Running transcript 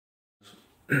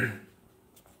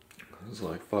It's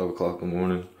like 5 o'clock in the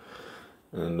morning,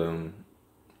 and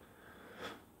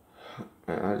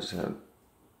I just had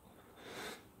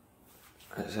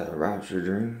a rapture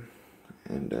dream,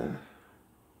 and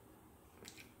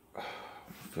my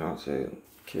fiance,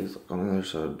 kids on the other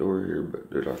side of the door here, but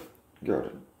dude, I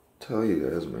gotta tell you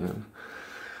guys, man.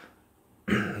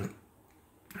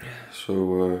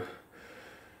 So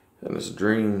in this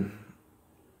dream,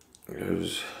 it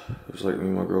was like me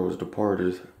and my girl was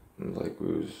departed, and like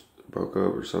we was broke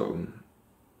up or something.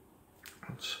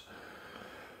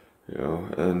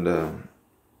 And I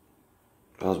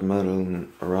was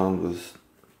meddling around with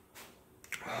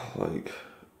like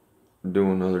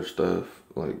doing other stuff,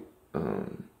 like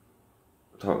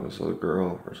talking to this other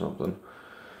girl or something,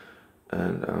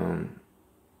 and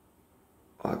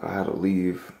like I had to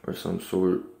leave or some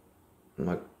sort,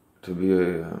 like to be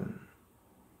a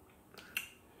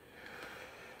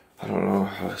I don't know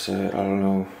how to say it, I don't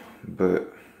know,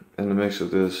 but in the mix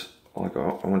of this, like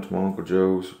I went to my Uncle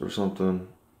Joe's or something,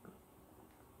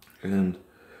 and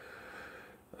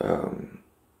I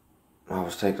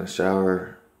was taking a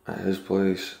shower at his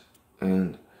place,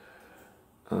 and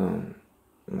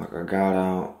like I got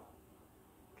out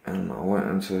and I went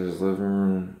into his living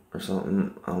room or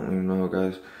something, I don't even know,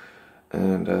 guys,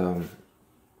 and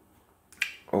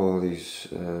all these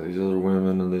other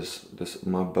women and this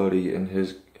my buddy and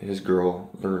his girl,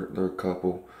 they're a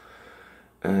couple,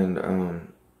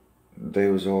 and they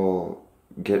was all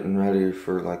getting ready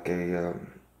for like a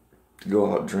to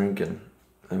go out drinking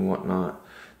and whatnot,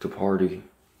 to party,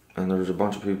 and there was a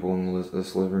bunch of people in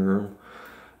this living room,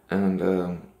 and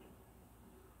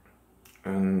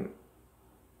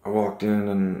I walked in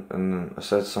and I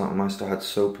said something. I still had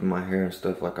soap in my hair and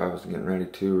stuff, like I was getting ready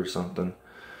to or something,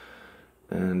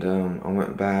 and I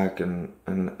went back and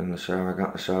in the shower, I got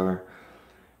in the shower,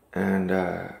 and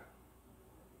I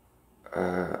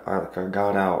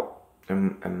got out,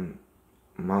 and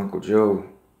my Uncle Joe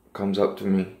comes up to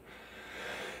me,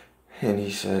 and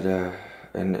he said,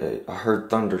 I heard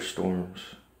thunderstorms,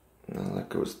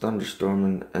 like it was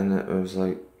thunderstorming, and it was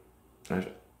like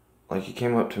he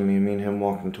came up to me and him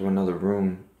walked into another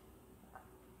room,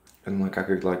 and like I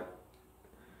could like,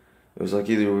 it was like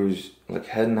either we was like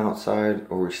heading outside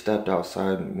or we stepped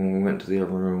outside. When we went to the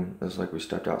other room, it was like we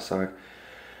stepped outside,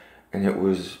 and it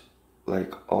was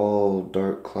like all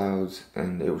dark clouds,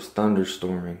 and it was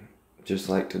thunderstorming, just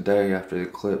like today after the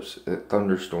eclipse, it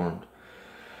thunderstormed,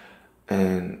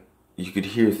 and you could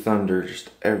hear thunder just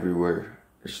everywhere,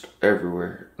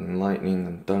 and lightning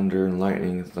and thunder and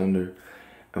lightning and thunder.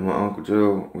 And my Uncle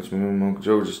Joe, which me and my Uncle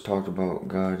Joe just talked about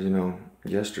God,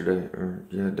 yesterday, or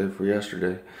day before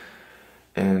yesterday,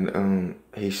 and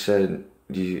he said,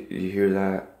 do you hear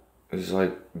that? It's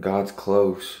like God's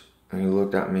close. And he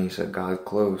looked at me and said, God's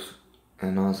close.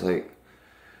 And I was like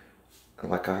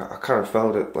I kind of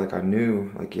felt it, like I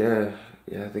knew, like yeah,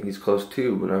 I think he's close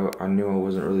too, but I knew I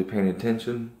wasn't really paying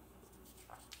attention.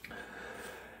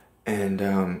 And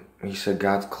he said,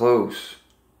 God's close.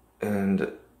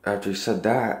 And after he said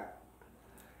that,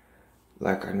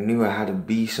 like I knew I had to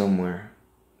be somewhere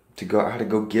to go. I had to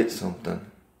go get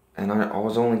something, and I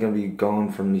was only gonna be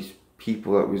gone from these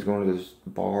people that was going to this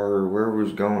bar or wherever we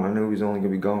was going. I knew he was only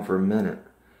gonna be gone for a minute,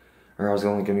 or I was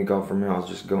only gonna be gone for a minute. I was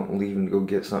just leaving to go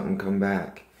get something and come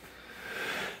back.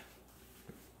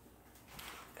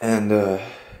 And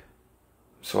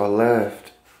so I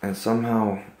left, and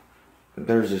somehow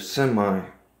there's a semi,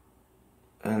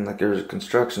 and like there's a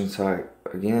construction site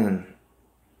again.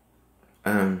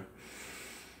 I'm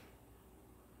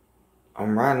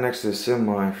right next to the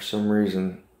semi for some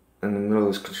reason in the middle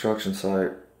of this construction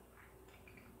site,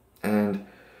 and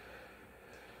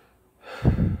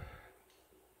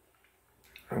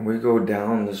we go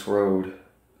down this road,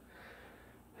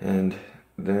 and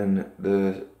then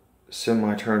the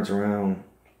semi turns around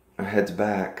and heads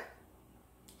back,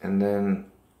 and then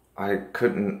I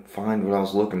couldn't find what I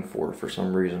was looking for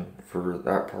some reason, for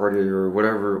that party or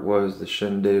whatever it was, the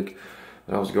shindig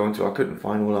that I was going to. I couldn't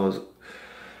find what I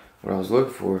was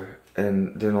looking for.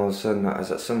 And then all of a sudden, as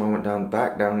that semi went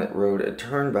back down that road, it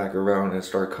turned back around and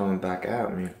started coming back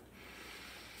at me.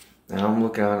 And I'm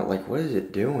looking at it like, what is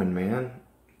it doing, man?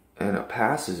 And it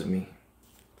passes me.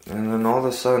 And then all of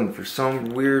a sudden, for some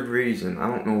weird reason, I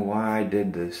don't know why I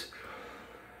did this,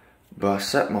 but I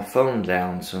set my phone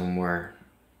down somewhere.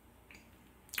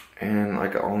 And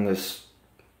like on this,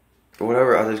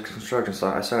 whatever, at this construction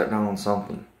site, I set it down on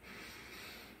something.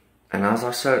 And as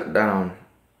I set it down,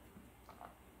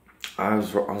 I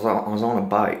was on a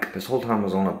bike. This whole time I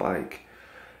was on a bike.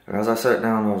 And as I sat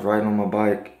down, I was riding on my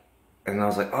bike, and I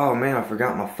was like, oh man, I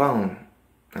forgot my phone.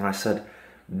 And I said,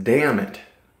 damn it.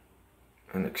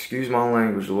 and excuse my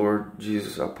language, Lord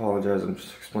Jesus, I apologize, I'm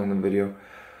just explaining the video.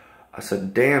 I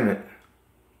said, damn it.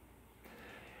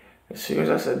 As soon as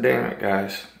I said, damn it,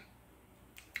 guys,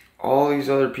 all these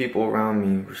other people around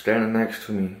me were standing next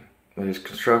to me. These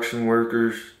construction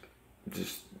workers,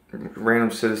 just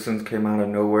random citizens came out of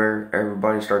nowhere.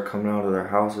 Everybody started coming out of their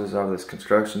houses, out of this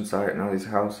construction site, and all these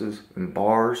houses and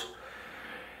bars.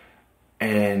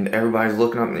 And everybody's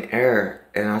looking up in the air.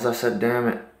 And as I said, damn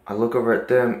it, I look over at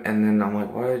them, and then I'm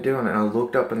like, what are they doing? And I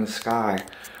looked up in the sky,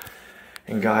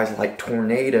 and guys, like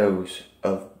tornadoes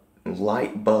of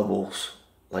light bubbles,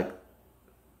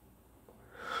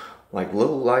 like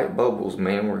little light bubbles,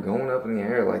 man, were going up in the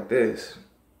air like this.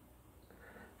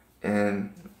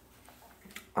 And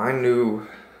I knew,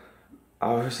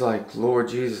 I was like, Lord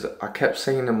Jesus, I kept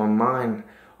saying in my mind,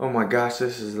 oh my gosh,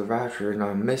 this is the rapture and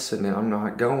I'm missing it, I'm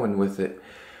not going with it.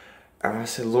 And I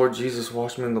said, Lord Jesus,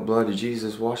 wash me in the blood of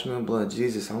Jesus, wash me in the blood of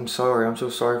Jesus. I'm sorry, I'm so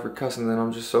sorry for cussing, and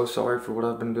I'm just so sorry for what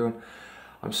I've been doing.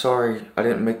 I'm sorry, I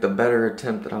didn't make the better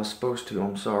attempt that I was supposed to.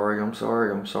 I'm sorry, I'm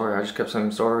sorry, I'm sorry. I just kept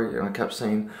saying sorry, and I kept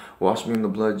saying, wash me in the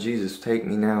blood of Jesus. Take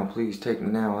me now, please take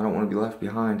me now. I don't want to be left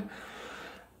behind.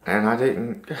 And I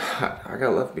didn't, I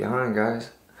got left behind,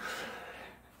 guys.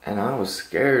 And I was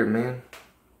scared, man.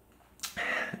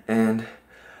 And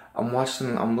I'm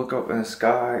looking up in the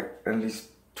sky, and these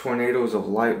tornadoes of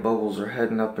light bubbles are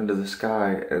heading up into the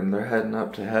sky, and they're heading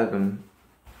up to heaven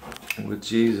with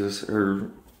Jesus, or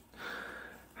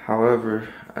however,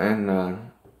 and I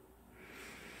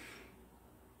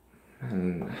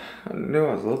knew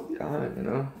I was left behind, you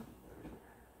know.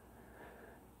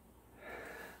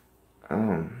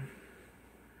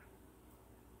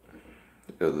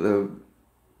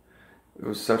 It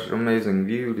was such an amazing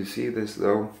view to see this,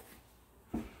 though.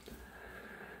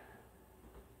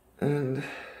 And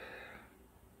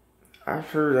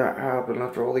after that happened,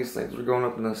 after all these things were going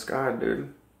up in the sky,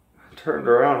 dude, I turned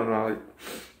around and I was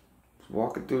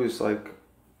walking through this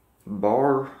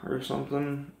bar or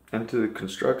something into the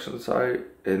construction site,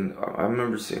 and I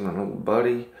remember seeing an old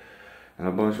buddy and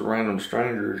a bunch of random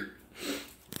strangers,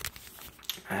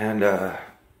 and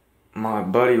my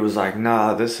buddy was like,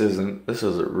 nah, this isn't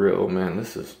real, man.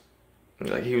 This is,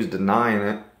 like, he was denying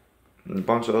it. And a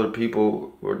bunch of other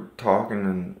people were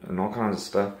talking and all kinds of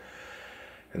stuff,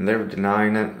 and they were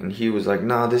denying it, and he was like,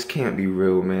 nah, this can't be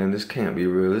real, man. This can't be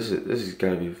real. This has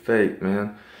gotta be fake,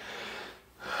 man.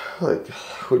 Like,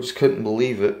 we just couldn't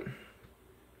believe it.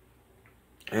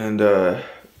 And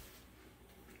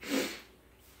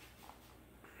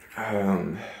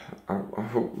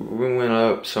we went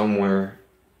up somewhere,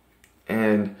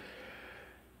 and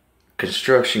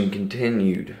construction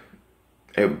continued.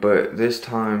 But this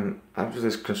time, after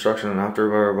this construction, and after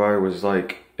everybody was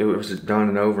like, it was done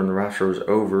and over, and the rapture was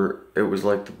over, it was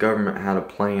like the government had a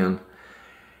plan.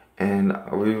 And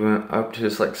we went up to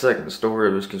this second story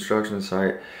of this construction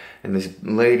site, and this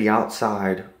lady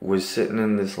outside was sitting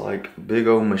in this big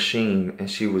old machine,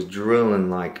 and she was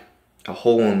drilling a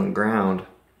hole in the ground.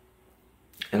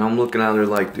 And I'm looking at her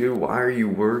like, dude, why are you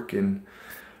working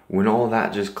when all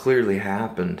that just clearly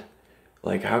happened?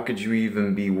 Like, how could you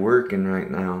even be working right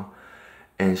now?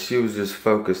 And she was just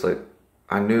focused. Like,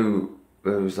 I knew it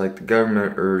was the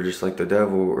government or just the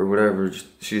devil or whatever.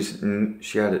 She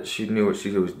knew what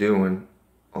she was doing.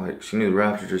 Like, she knew the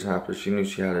rapture just happened. She knew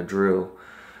she had a drill,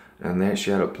 and then she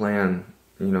had a plan,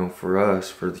 you know, for us,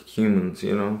 for the humans,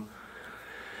 you know.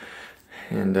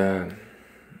 And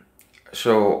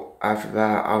so after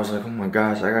that, I was like, oh my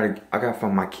gosh, I gotta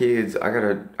find my kids. I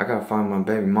gotta find my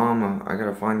baby mama. I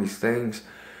gotta find these things.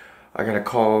 I gotta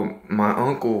call my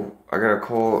uncle. I gotta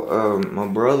call my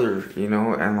brother, you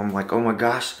know. And I'm like, oh my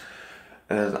gosh.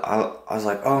 And I was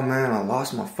like, oh man, I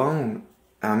lost my phone.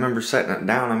 And I remember setting it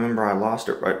down. I remember I lost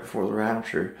it right before the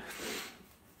rapture.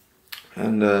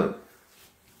 And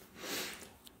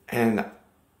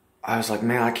I was like,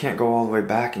 man, I can't go all the way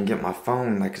back and get my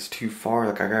phone. It's too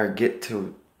far. I gotta get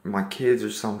to my kids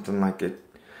or something. I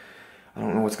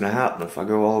don't know what's gonna happen if I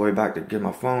go all the way back to get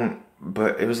my phone.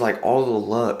 But it was all the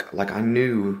luck. I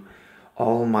knew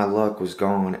all of my luck was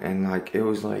gone. And it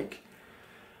was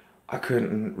I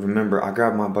couldn't remember. I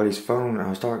grabbed my buddy's phone and I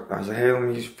was like, hey, let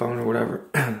me use your phone or whatever.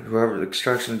 Whoever, the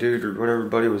construction dude or whatever,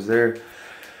 buddy was there.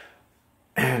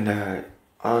 And I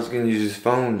was going to use his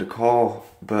phone to call,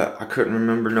 but I couldn't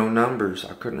remember no numbers.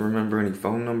 I couldn't remember any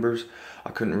phone numbers.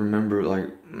 I couldn't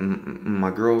remember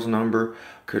my girl's number.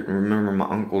 I couldn't remember my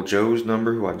Uncle Joe's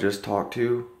number, who I just talked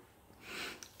to.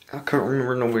 I couldn't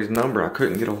remember nobody's number. I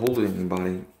couldn't get a hold of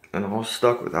anybody. And I was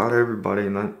stuck without everybody.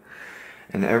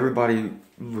 And everybody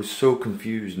was so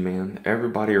confused, man.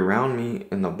 Everybody around me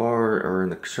in the bar or in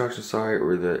the construction site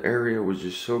or the area was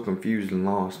just so confused and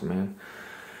lost, man.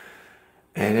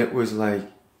 And it was like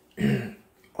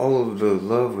all of the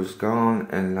love was gone,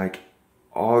 and like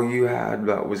all you had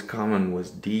that was coming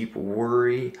was deep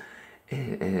worry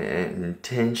and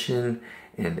tension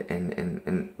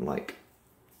and like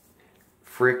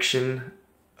friction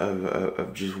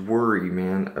of just worry,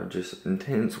 man, of just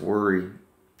intense worry.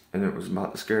 And it was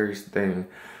about the scariest thing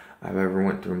I've ever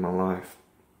went through in my life.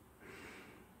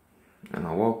 And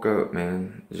I woke up,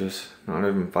 man, just not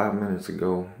even 5 minutes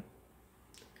ago.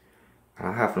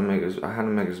 I had to make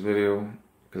this video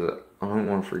because I don't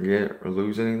want to forget or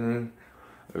lose anything.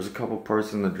 There's a couple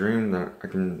parts in the dream that I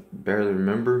can barely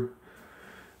remember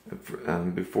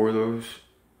before those,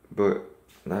 but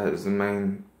that is the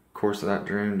main course of that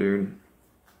dream, dude.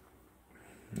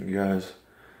 You guys,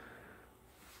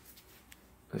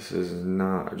 this is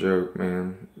not a joke,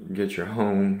 man. You get your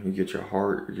home, you get your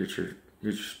heart, you get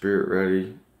your spirit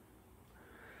ready.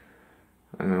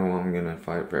 I know I'm gonna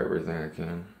fight for everything I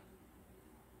can.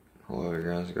 I love you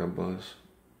guys. God bless.